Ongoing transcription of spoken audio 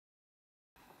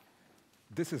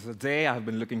This is a day I've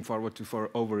been looking forward to for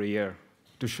over a year,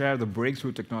 to share the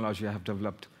breakthrough technology I have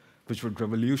developed, which would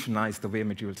revolutionize the way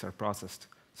materials are processed.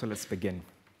 So let's begin.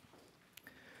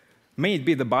 May it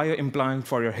be the bio-implant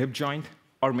for your hip joint,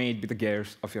 or may it be the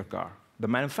gears of your car. The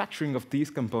manufacturing of these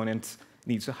components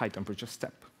needs a high-temperature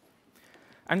step.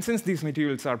 And since these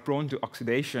materials are prone to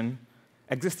oxidation,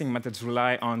 existing methods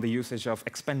rely on the usage of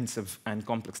expensive and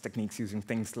complex techniques using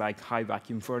things like high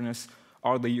vacuum furnace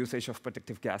or the usage of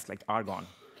protective gas like argon.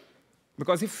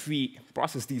 Because if we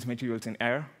process these materials in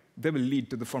air, they will lead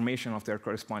to the formation of their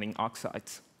corresponding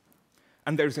oxides.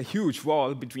 And there's a huge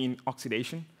wall between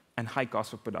oxidation and high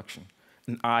cost of production.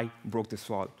 And I broke this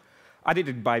wall. I did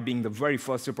it by being the very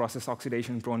first to process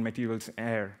oxidation-prone materials in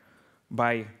air,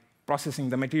 by processing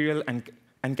the material and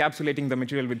encapsulating the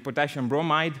material with potassium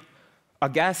bromide. A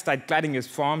gas-tight cladding is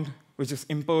formed, which is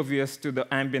impervious to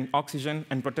the ambient oxygen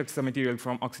and protects the material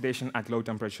from oxidation at low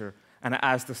temperature. And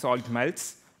as the salt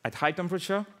melts at high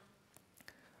temperature,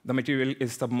 the material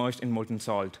is submerged in molten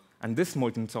salt. And this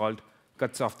molten salt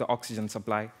cuts off the oxygen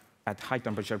supply at high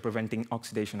temperature, preventing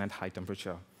oxidation at high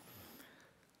temperature.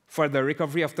 Further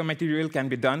recovery of the material can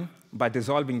be done by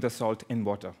dissolving the salt in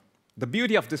water. The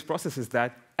beauty of this process is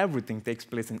that everything takes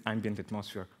place in ambient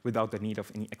atmosphere without the need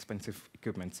of any expensive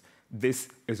equipment. This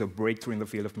is a breakthrough in the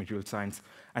field of material science,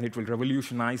 and it will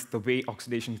revolutionize the way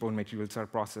oxidation-prone materials are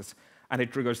processed. And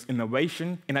it triggers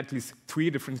innovation in at least 3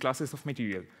 different classes of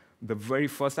material. The very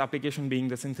first application being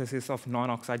the synthesis of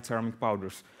non-oxide ceramic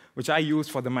powders, which I use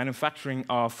for the manufacturing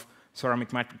of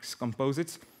ceramic matrix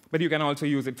composites, but you can also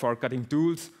use it for cutting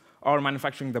tools or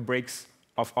manufacturing the brakes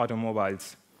of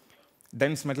automobiles.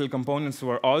 Dense metal components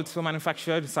were also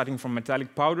manufactured, starting from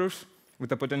metallic powders, with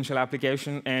a potential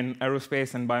application in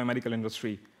aerospace and biomedical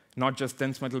industry. Not just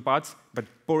dense metal parts, but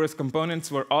porous components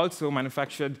were also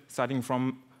manufactured, starting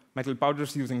from metal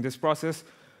powders using this process,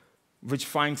 which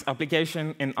finds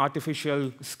application in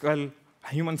artificial skull,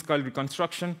 human skull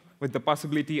reconstruction, with the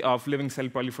possibility of living cell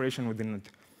proliferation within it.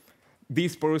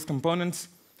 These porous components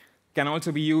can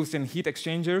also be used in heat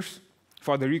exchangers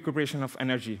for the recuperation of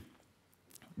energy.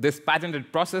 This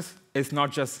patented process is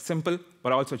not just simple,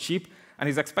 but also cheap, and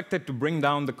is expected to bring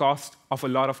down the cost of a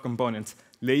lot of components.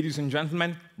 Ladies and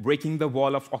gentlemen, breaking the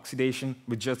wall of oxidation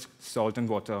with just salt and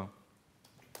water.